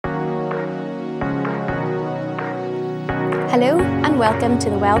Hello and welcome to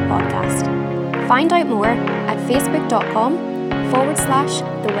the Well podcast. Find out more at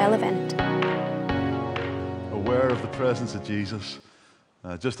facebook.com/The Well event. Aware of the presence of Jesus.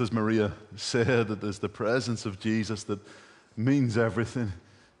 Just as Maria said, it is the presence of Jesus that means everything.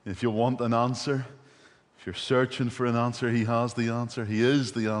 If you want an answer, if you're searching for an answer, He has the answer. He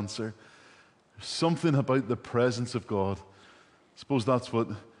is the answer. There's something about the presence of God. I suppose that's what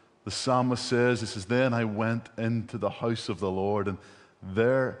the psalmist says. He says, then I went into the house of the Lord, and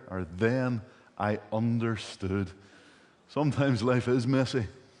then I understood. Sometimes life is messy.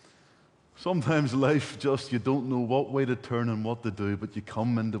 Sometimes life you don't know what way to turn and what to do, but you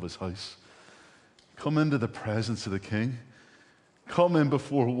come into His house. Come into the presence of the King. Come in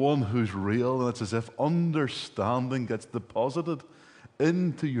before one who's real, and it's as if understanding gets deposited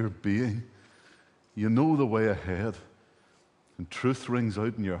into your being. You know the way ahead. And truth rings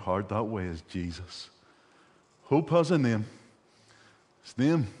out in your heart. That way is Jesus. Hope has a name. His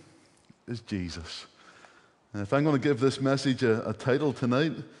name is Jesus. And if I'm going to give this message a title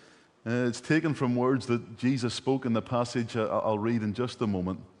tonight, it's taken from words that Jesus spoke in the passage I'll read in just a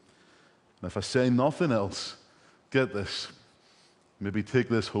moment. And if I say nothing else, get this. Maybe take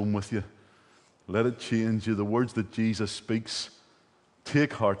this home with you. Let it change you. The words that Jesus speaks.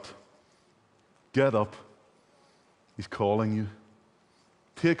 Take heart. Get up. He's calling you.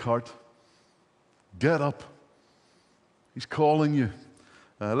 Take heart. Get up. He's calling you.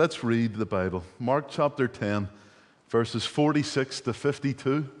 Let's read the Bible. Mark chapter 10, verses 46 to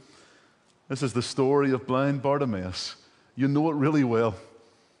 52. This is the story of blind Bartimaeus. You know it really well.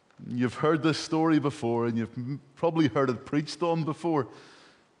 You've heard this story before, and you've probably heard it preached on before.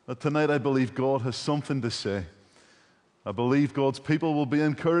 But tonight I believe God has something to say. I believe God's people will be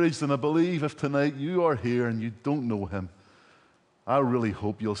encouraged, and I believe if tonight you are here and you don't know Him, I really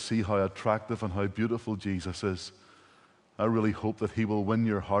hope you'll see how attractive and how beautiful Jesus is. I really hope that He will win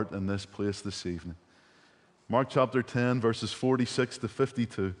your heart in this place this evening. Mark chapter 10, verses 46 to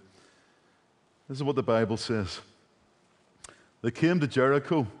 52. This is what the Bible says. They came to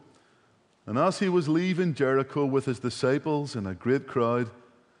Jericho, and as He was leaving Jericho with His disciples and a great crowd,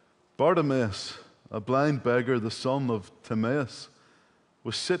 Bartimaeus, a blind beggar, the son of Timaeus,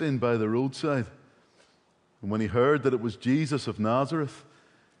 was sitting by the roadside. And when he heard that it was Jesus of Nazareth,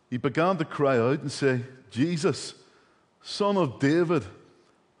 he began to cry out and say, Jesus, Son of David,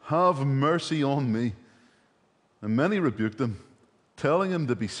 have mercy on me. And many rebuked him, telling him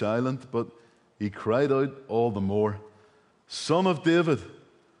to be silent, but he cried out all the more, Son of David,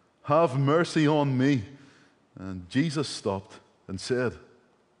 have mercy on me. And Jesus stopped and said,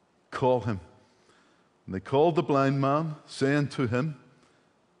 Call him. And they called the blind man, saying to him,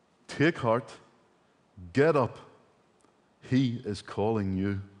 Take heart, get up, he is calling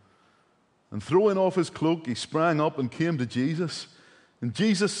you. And throwing off his cloak, he sprang up and came to Jesus. And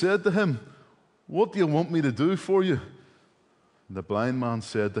Jesus said to him, What do you want me to do for you? And the blind man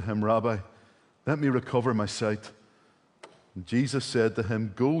said to him, Rabbi, let me recover my sight. And Jesus said to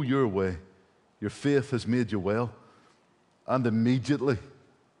him, Go your way, your faith has made you well. And immediately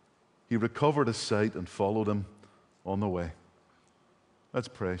he recovered his sight and followed him on the way. Let's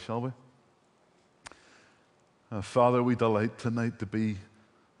pray, shall we? Father, we delight tonight to be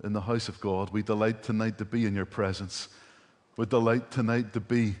in the house of God. We delight tonight to be in your presence. We delight tonight to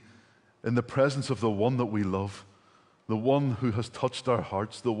be in the presence of the one that we love, the one who has touched our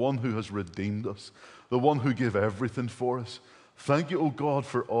hearts, the one who has redeemed us, the one who gave everything for us. Thank you, O God,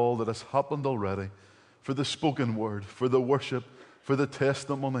 for all that has happened already, for the spoken word, for the worship, for the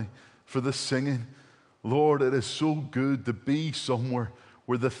testimony, for the singing. Lord, it is so good to be somewhere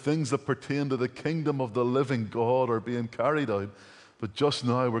where the things that pertain to the kingdom of the living God are being carried out. But just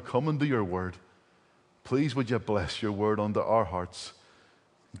now we're coming to your word. Please would you bless your word unto our hearts.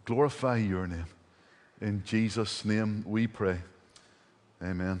 Glorify your name. In Jesus' name we pray.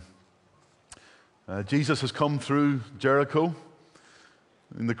 Amen. Jesus has come through Jericho,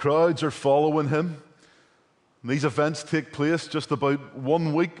 and the crowds are following him. These events take place just about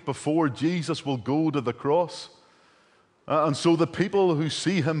 1 week before Jesus will go to the cross. And so the people who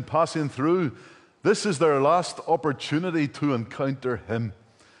see him passing through, this is their last opportunity to encounter him.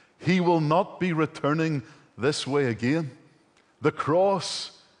 He will not be returning this way again. The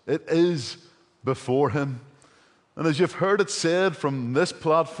cross, it is before him. And as you've heard it said from this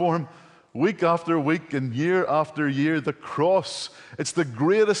platform, week after week and year after year, the cross, it's the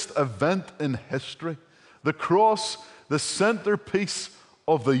greatest event in history. The cross, the centerpiece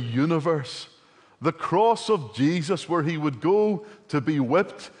of the universe. The cross of Jesus, where he would go to be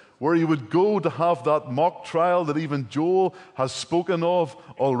whipped, where he would go to have that mock trial that even Joel has spoken of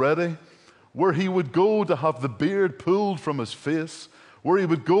already, where he would go to have the beard pulled from his face, where he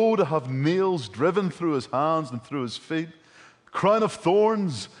would go to have nails driven through his hands and through his feet. A crown of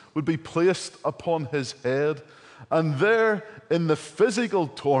thorns would be placed upon his head. And there, in the physical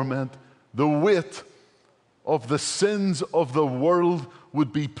torment, the weight of the sins of the world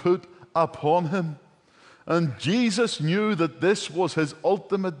would be put upon him. And Jesus knew that this was his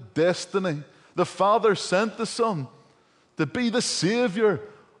ultimate destiny. The Father sent the Son to be the Savior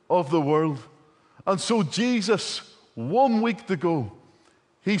of the world. And so Jesus, 1 week to go,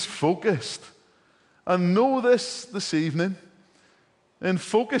 he's focused. And know this evening, in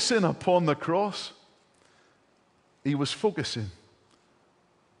focusing upon the cross, he was focusing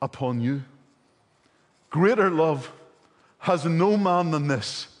upon you. Greater love has no man than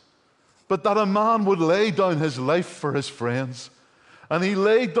this, but that a man would lay down his life for his friends. And he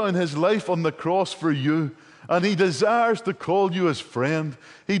laid down his life on the cross for you. And he desires to call you his friend.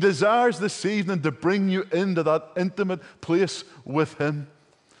 He desires this evening to bring you into that intimate place with him.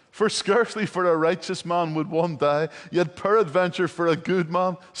 For scarcely for a righteous man would one die, yet peradventure for a good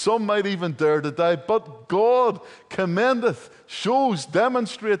man some might even dare to die. But God commendeth, shows,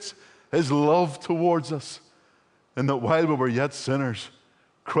 demonstrates his love towards us, in that while we were yet sinners,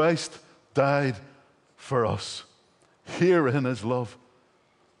 Christ died for us. Herein is love.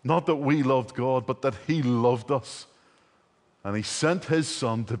 Not that we loved God, but that he loved us. And he sent his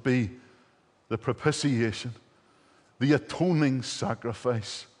Son to be the propitiation, the atoning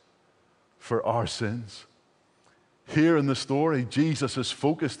sacrifice for our sins. Here in the story, Jesus is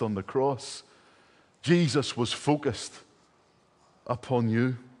focused on the cross. Jesus was focused upon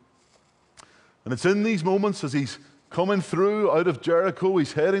you. And it's in these moments as he's coming through out of Jericho,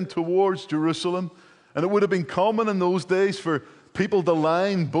 he's heading towards Jerusalem. And it would have been common in those days for people to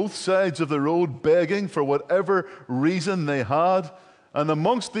line both sides of the road begging for whatever reason they had. And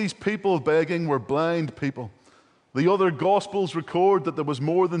amongst these people begging were blind people. The other Gospels record that there was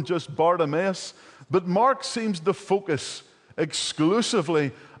more than just Bartimaeus, but Mark seems to focus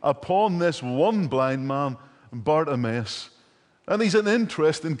exclusively upon this one blind man, Bartimaeus. And he's an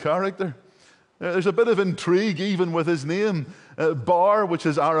interesting character. There's a bit of intrigue even with his name. Bar, which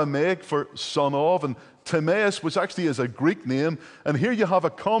is Aramaic for son of, and Timaeus, which actually is a Greek name. And here you have a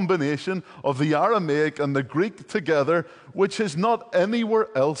combination of the Aramaic and the Greek together, which is not anywhere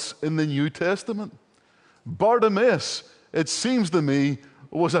else in the New Testament. Bartimaeus, it seems to me,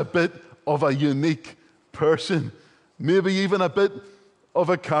 was a bit of a unique person, maybe even a bit of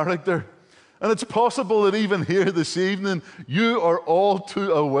a character. And it's possible that even here this evening, you are all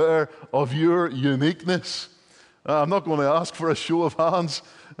too aware of your uniqueness. I'm not going to ask for a show of hands.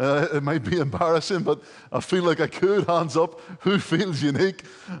 It might be embarrassing, but I feel like I could. Hands up, who feels unique?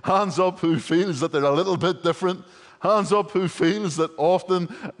 Hands up, who feels that they're a little bit different? Hands up, who feels that often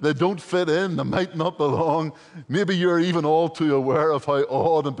they don't fit in, they might not belong. Maybe you're even all too aware of how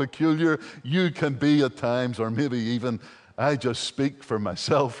odd and peculiar you can be at times, or maybe even I just speak for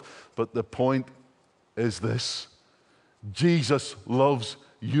myself. But the point is this: Jesus loves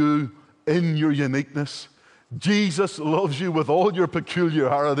you in your uniqueness. Jesus loves you with all your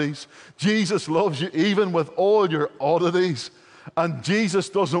peculiarities. Jesus loves you even with all your oddities. And Jesus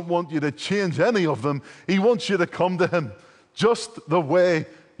doesn't want you to change any of them. He wants you to come to him just the way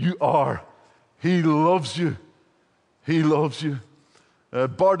you are. He loves you. He loves you.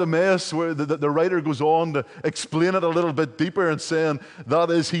 Bartimaeus, where the writer goes on to explain it a little bit deeper and saying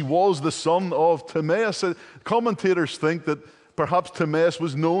that is, he was the son of Timaeus. Commentators think that perhaps Timaeus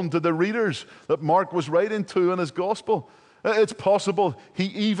was known to the readers that Mark was writing to in his gospel. It's possible he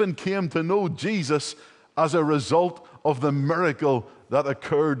even came to know Jesus as a result of the miracle that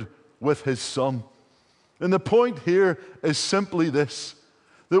occurred with his son. And the point here is simply this: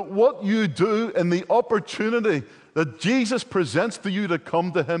 that what you do in the opportunity that Jesus presents to you to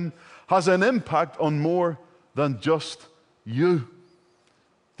come to him has an impact on more than just you.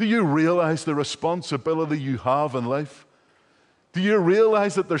 Do you realize the responsibility you have in life? Do you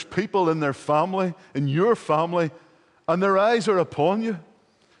realize that there's people in their family, in your family, and their eyes are upon you?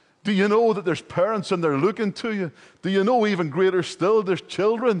 Do you know that there's parents and they're looking to you? Do you know, even greater still, there's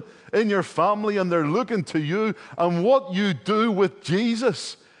children in your family and they're looking to you? And what you do with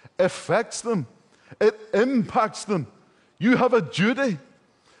Jesus affects them. It impacts them. You have a duty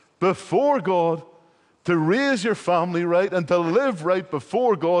before God to raise your family right and to live right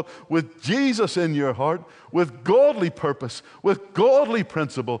before God with Jesus in your heart, with godly purpose, with godly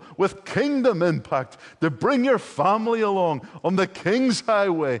principle, with kingdom impact, to bring your family along on the King's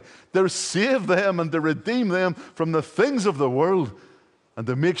highway, to save them and to redeem them from the things of the world, and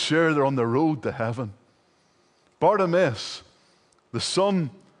to make sure they're on the road to heaven. Bartimaeus, the son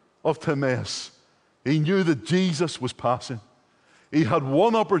of Timaeus, he knew that Jesus was passing. He had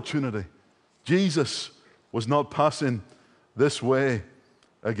one opportunity. Jesus was not passing this way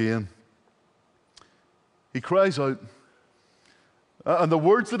again. He cries out, and the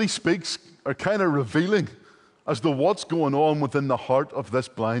words that he speaks are kind of revealing as to what's going on within the heart of this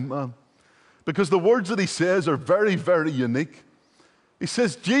blind man. Because the words that he says are very, very unique. He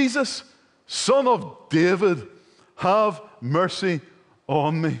says, Jesus, Son of David, have mercy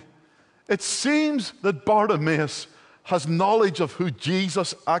on me. It seems that Bartimaeus has knowledge of who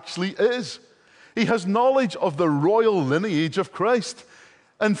Jesus actually is. He has knowledge of the royal lineage of Christ.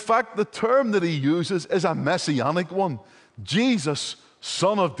 In fact, the term that he uses is a messianic one. Jesus,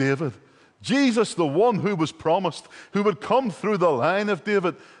 Son of David. Jesus, the one who was promised, who would come through the line of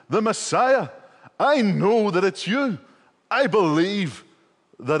David, the Messiah. I know that it's you. I believe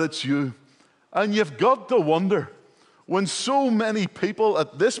that it's you. And you've got to wonder, when so many people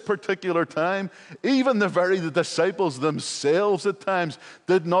at this particular time, even the disciples themselves at times,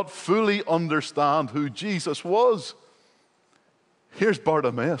 did not fully understand who Jesus was. Here's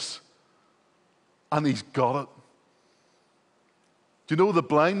Bartimaeus, and he's got it. Do you know the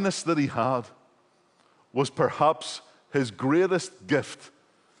blindness that he had was perhaps his greatest gift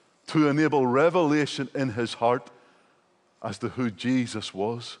to enable revelation in his heart as to who Jesus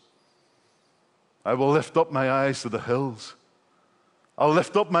was? I will lift up my eyes to the hills. I'll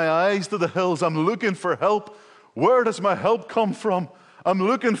lift up my eyes to the hills. I'm looking for help. Where does my help come from? I'm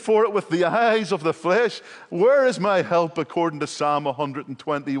looking for it with the eyes of the flesh. Where is my help according to Psalm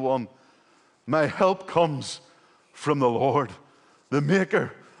 121? My help comes from the Lord, the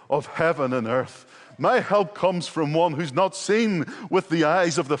maker of heaven and earth. My help comes from one who's not seen with the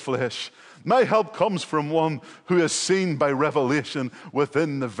eyes of the flesh. My help comes from one who is seen by revelation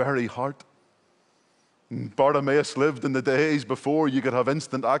within the very heart. Bartimaeus lived in the days before you could have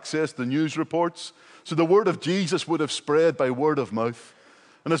instant access to news reports. So the word of Jesus would have spread by word of mouth.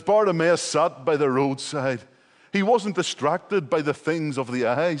 And as Bartimaeus sat by the roadside, he wasn't distracted by the things of the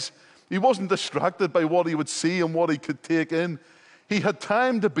eyes. He wasn't distracted by what he would see and what he could take in. He had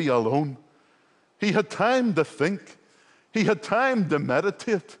time to be alone. He had time to think. He had time to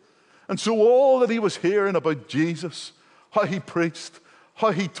meditate. And so all that he was hearing about Jesus, how he preached,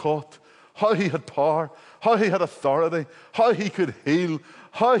 how he taught, how he had power, how he had authority, how he could heal,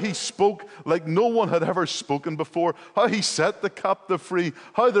 how he spoke like no one had ever spoken before, how he set the captive free,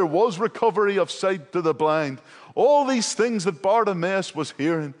 how there was recovery of sight to the blind. All these things that Bartimaeus was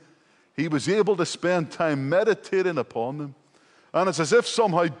hearing, he was able to spend time meditating upon them. And it's as if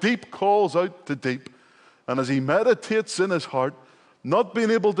somehow deep calls out to deep. And as he meditates in his heart, not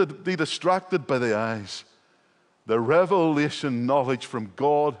being able to be distracted by the eyes, the revelation knowledge from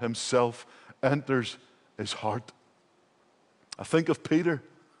God himself enters his heart. I think of Peter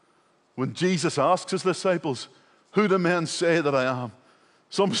when Jesus asks his disciples, who do men say that I am?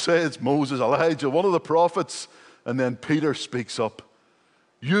 Some say it's Moses, Elijah, one of the prophets. And then Peter speaks up.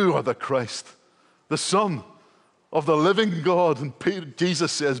 You are the Christ, the Son of the living God. And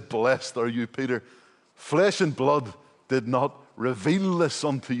Jesus says, blessed are you, Peter. Flesh and blood did not reveal this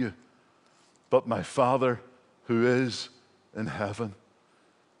unto you, but my Father who is in heaven.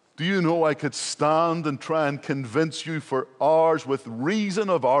 Do you know I could stand and try and convince you for hours with reason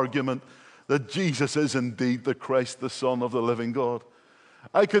of argument that Jesus is indeed the Christ, the Son of the living God?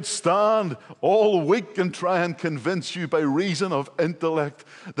 I could stand all week and try and convince you by reason of intellect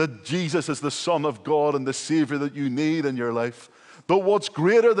that Jesus is the Son of God and the Savior that you need in your life. But what's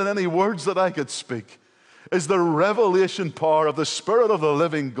greater than any words that I could speak is the revelation power of the Spirit of the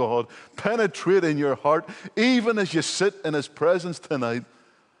living God penetrating your heart even as you sit in His presence tonight.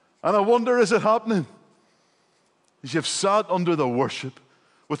 And I wonder, is it happening? As you've sat under the worship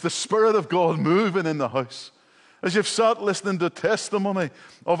with the Spirit of God moving in the house, as you've sat listening to testimony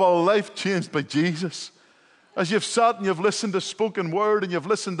of a life changed by Jesus, as you've sat and you've listened to spoken word and you've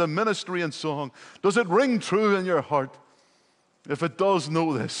listened to ministry and song, does it ring true in your heart? If it does,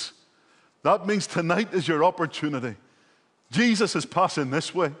 know this. That means tonight is your opportunity. Jesus is passing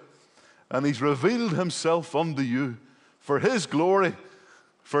this way, and He's revealed Himself unto you for His glory,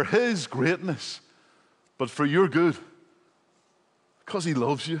 for His greatness, but for your good, because He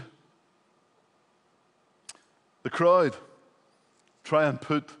loves you. The crowd try and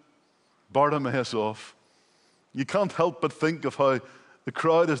put Bartimaeus off. You can't help but think of how the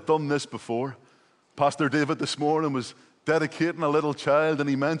crowd has done this before. Pastor David this morning was dedicating a little child, and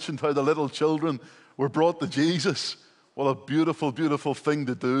he mentioned how the little children were brought to Jesus. What a beautiful, beautiful thing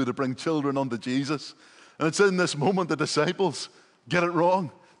to do, to bring children unto Jesus. And it's in this moment the disciples get it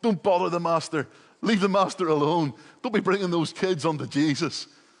wrong. Don't bother the master. Leave the master alone. Don't be bringing those kids unto Jesus.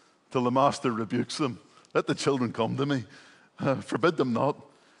 till the master rebukes them. Let the children come to me. Forbid them not,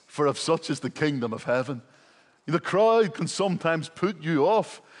 for of such is the kingdom of heaven. The crowd can sometimes put you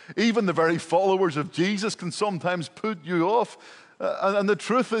off. Even the very followers of Jesus can sometimes put you off. And the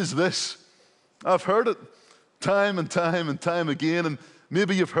truth is this. I've heard it time and time and time again, and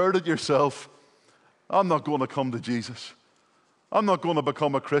maybe you've heard it yourself. I'm not going to come to Jesus. I'm not going to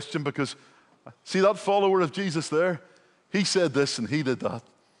become a Christian because, see that follower of Jesus there? He said this and he did that.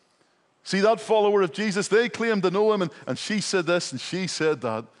 See that follower of Jesus? They claimed to know him, and she said this and she said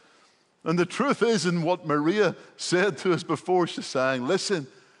that. And the truth is, in what Maria said to us before she sang, listen,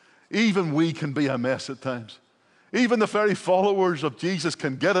 even we can be a mess at times. Even the very followers of Jesus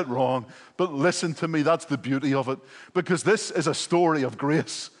can get it wrong. But listen to me, that's the beauty of it. Because this is a story of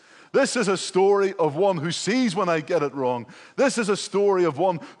grace. This is a story of one who sees when I get it wrong. This is a story of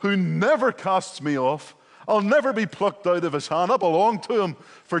one who never casts me off. I'll never be plucked out of his hand. I belong to him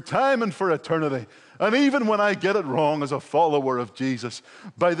for time and for eternity. And even when I get it wrong as a follower of Jesus,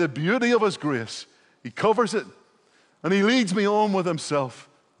 by the beauty of his grace, he covers it and he leads me on with himself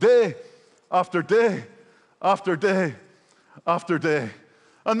day after day after day after day.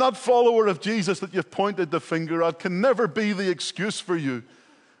 And that follower of Jesus that you've pointed the finger at can never be the excuse for you,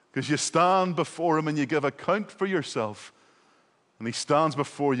 because you stand before him and you give account for yourself. And he stands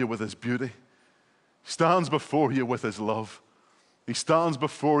before you with his beauty. He stands before you with his love. He stands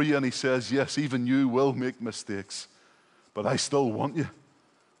before you and he says, yes, even you will make mistakes, but I still want you.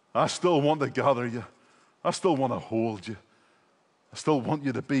 I still want to gather you. I still want to hold you. I still want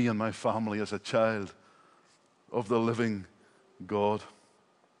you to be in my family as a child of the living God.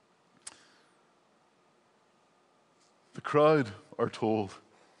 The crowd are told,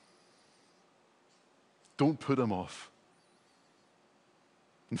 don't put him off.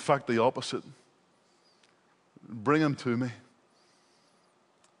 In fact, the opposite. Bring him to me.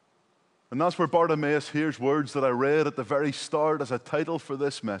 And that's where Bartimaeus hears words that I read at the very start as a title for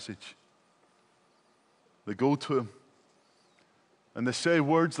this message. They go to him and they say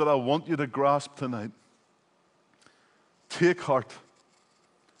words that I want you to grasp tonight. Take heart.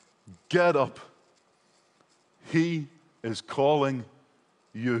 Get up. He is calling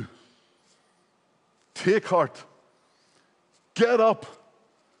you. Take heart. Get up.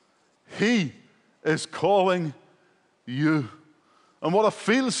 He is calling you. And what I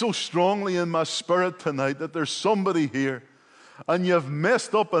feel so strongly in my spirit tonight, that there's somebody here and you've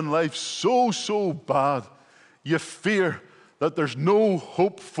messed up in life so bad. You fear that there's no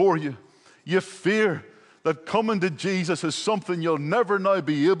hope for you. You fear that coming to Jesus is something you'll never now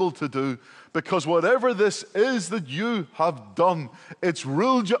be able to do, because whatever this is that you have done, it's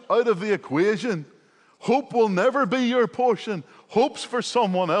ruled you out of the equation. Hope will never be your portion. Hope's for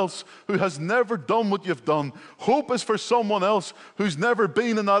someone else who has never done what you've done. Hope is for someone else who's never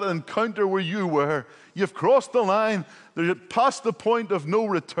been in that encounter where you were. You've crossed the line. You're past the point of no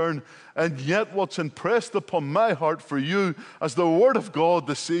return. And yet what's impressed upon my heart for you as the Word of God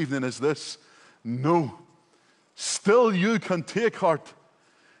this evening is this. No. Still you can take heart.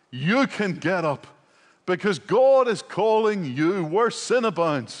 You can get up. Because God is calling you where sin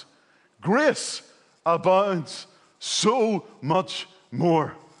abounds. Grace abounds so much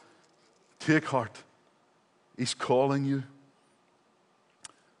more. Take heart. He's calling you.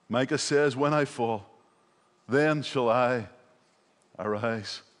 Micah says, when I fall, then shall I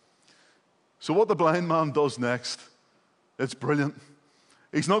arise. So what the blind man does next, it's brilliant.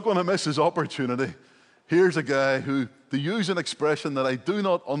 He's not going to miss his opportunity. Here's a guy who, to use an expression that I do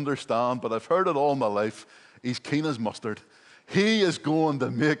not understand, but I've heard it all my life, he's keen as mustard. He is going to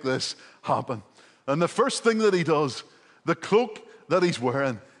make this happen. And the first thing that he does, the cloak that he's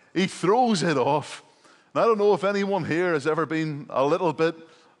wearing, he throws it off. And I don't know if anyone here has ever been a little bit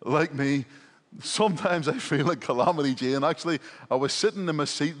like me. Sometimes I feel like Calamity Jane. Actually, I was sitting in my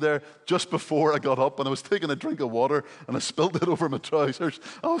seat there just before I got up, and I was taking a drink of water, and I spilled it over my trousers.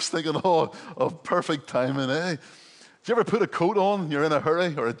 I was thinking, oh, of perfect timing, eh? Did you ever put a coat on and you're in a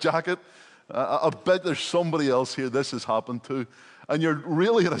hurry, or a jacket? I bet there's somebody else here this has happened to. And you're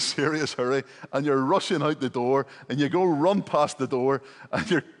really in a serious hurry, and you're rushing out the door, and you go run past the door,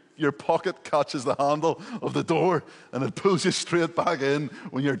 and your pocket catches the handle of the door, and it pulls you straight back in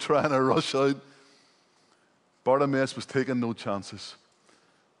when you're trying to rush out. Bartimaeus was taking no chances.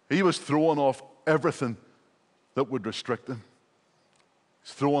 He was throwing off everything that would restrict him.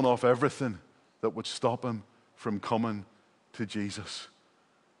 He's throwing off everything that would stop him from coming to Jesus.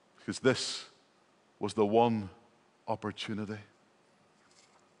 Because this was the one opportunity.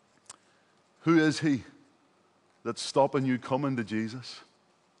 Who is he that's stopping you coming to Jesus?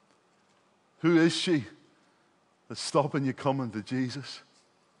 Who is she that's stopping you coming to Jesus?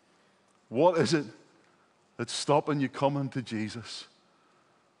 What is it that's stopping you coming to Jesus?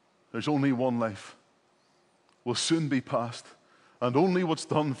 There's only one life. Will soon be past. And only what's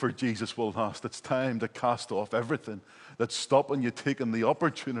done for Jesus will last. It's time to cast off everything that's stopping you taking the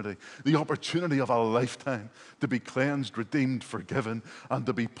opportunity of a lifetime to be cleansed, redeemed, forgiven, and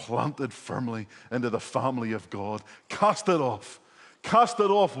to be planted firmly into the family of God. Cast it off. Cast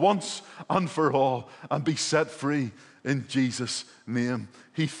it off once and for all and be set free in Jesus' name.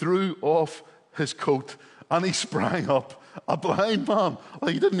 He threw off his coat and he sprang up. A blind man.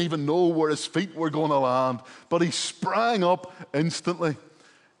 He didn't even know where his feet were going to land, but he sprang up instantly. Do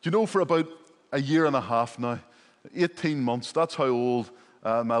you know, for about a year and a half now, 18 months, that's how old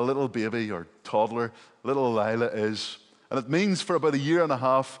my little baby or toddler, little Lila, is. And it means for about a year and a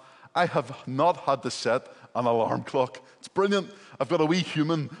half, I have not had to set an alarm clock. It's brilliant. I've got a wee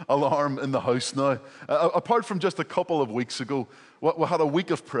human alarm in the house now. Apart from just a couple of weeks ago, we had a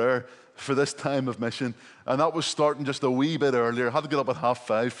week of prayer for this time of mission, and that was starting just a wee bit earlier. I had to get up at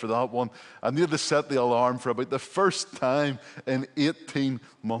 5:30 for that one. I needed to set the alarm for about the first time in 18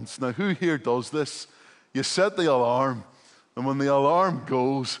 months. Now, who here does this? You set the alarm, and when the alarm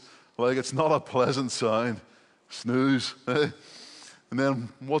goes, it's not a pleasant sound. Snooze. And then,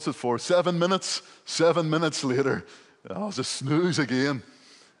 what's it for? 7 minutes? 7 minutes later, it's a snooze again.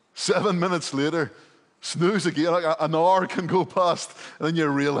 7 minutes later, snooze again. An hour can go past, and then you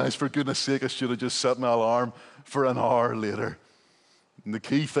realize, for goodness sake, I should have just set my alarm for an hour later. And the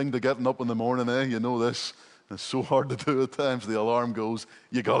key thing to getting up in the morning, you know this, it's so hard to do at times. The alarm goes,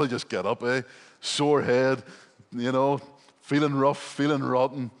 you got to just get up, Sore head, feeling rough, feeling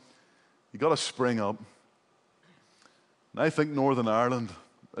rotten. You got to spring up. And I think Northern Ireland,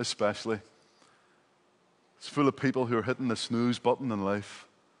 especially, it's full of people who are hitting the snooze button in life.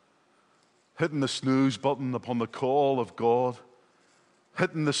 Hitting the snooze button upon the call of God.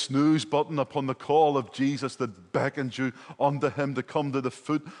 Hitting the snooze button upon the call of Jesus that beckons you unto him to come to the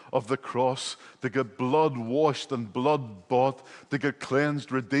foot of the cross, to get blood washed and blood bought, to get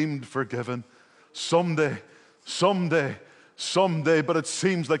cleansed, redeemed, forgiven. Someday, but it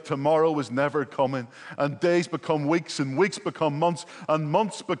seems like tomorrow is never coming, and days become weeks, and weeks become months, and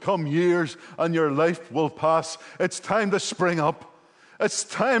months become years, and your life will pass. It's time to spring up. It's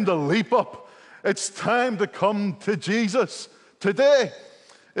time to leap up. It's time to come to Jesus today.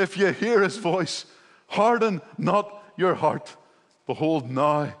 If you hear his voice, harden not your heart. Behold,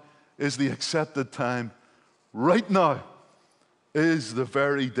 now is the accepted time. Right now is the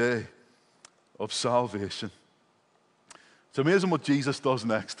very day of salvation. It's amazing what Jesus does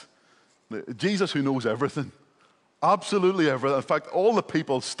next. Jesus, who knows everything, absolutely everything. In fact, all the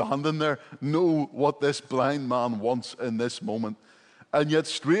people standing there know what this blind man wants in this moment. And yet,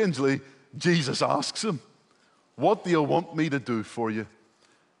 strangely, Jesus asks him, what do you want me to do for you?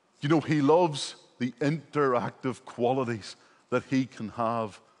 He loves the interactive qualities that he can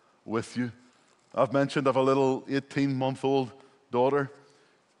have with you. I've mentioned I have a little 18-month-old daughter.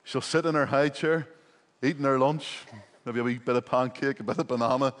 She'll sit in her high chair, eating her lunch, maybe a wee bit of pancake, a bit of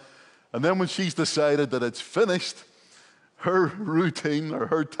banana. And then when she's decided that it's finished, her routine or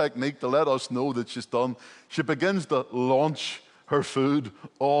her technique to let us know that she's done, she begins to launch her food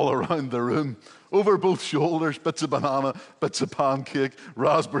all around the room, over both shoulders, bits of banana, bits of pancake,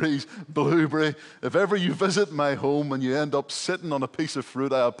 raspberries, blueberry. If ever you visit my home and you end up sitting on a piece of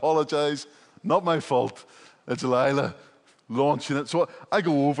fruit, I apologize. Not my fault. It's Lila launching it. So I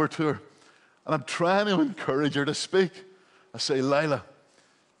go over to her, and I'm trying to encourage her to speak. I say, Lila,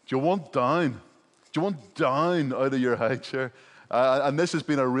 do you want down? Do you want down out of your high chair? And this has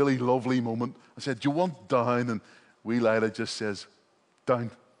been a really lovely moment. I said, do you want down? And wee Lila just says,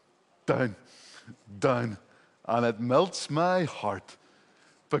 down, down, down. And it melts my heart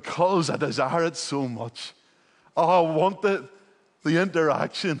because I desire it so much. Oh, I want the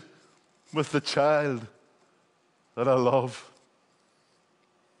interaction with the child that I love.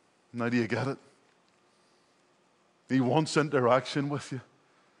 Now do you get it? He wants interaction with you.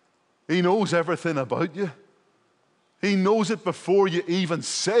 He knows everything about you. He knows it before you even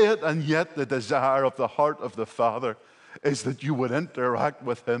say it, and yet the desire of the heart of the Father is that you would interact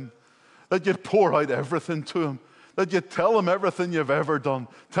with him, that you'd pour out everything to him, that you'd tell him everything you've ever done,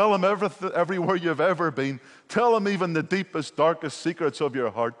 tell him everywhere you've ever been, tell him even the deepest, darkest secrets of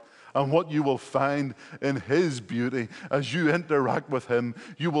your heart. And what you will find in his beauty as you interact with him,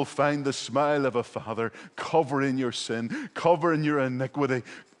 you will find the smile of a Father covering your sin, covering your iniquity,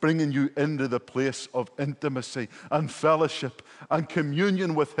 bringing you into the place of intimacy and fellowship and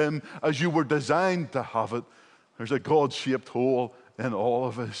communion with him as you were designed to have it. There's a God-shaped hole in all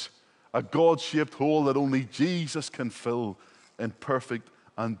of us, a God-shaped hole that only Jesus can fill in perfect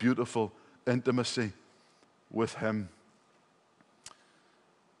and beautiful intimacy with him.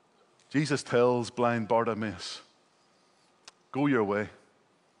 Jesus tells blind Bartimaeus, go your way.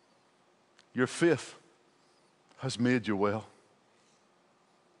 Your faith has made you well.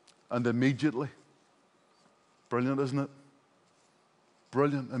 And immediately, brilliant, isn't it?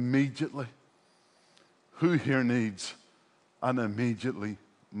 Brilliant, immediately. Who here needs an immediately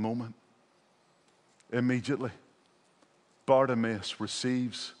moment? Immediately, Bartimaeus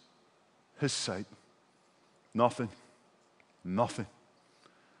receives his sight. Nothing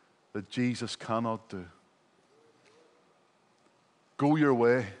that Jesus cannot do. Go your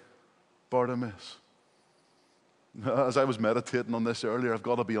way, Bartimaeus. As I was meditating on this earlier, I've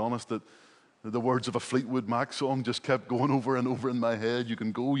got to be honest that the words of a Fleetwood Mac song just kept going over and over in my head. You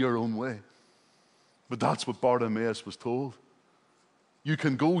can go your own way. But that's what Bartimaeus was told. You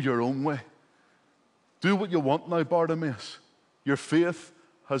can go your own way. Do what you want now, Bartimaeus. Your faith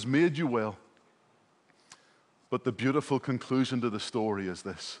has made you well. But the beautiful conclusion to the story is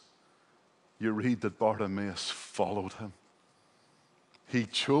this. You read that Bartimaeus followed him. He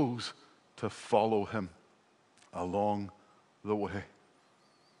chose to follow him along the way.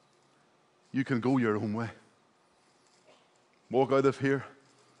 You can go your own way. Walk out of here.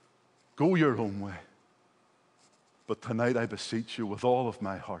 Go your own way. But tonight I beseech you with all of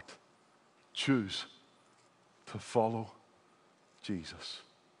my heart, choose to follow Jesus.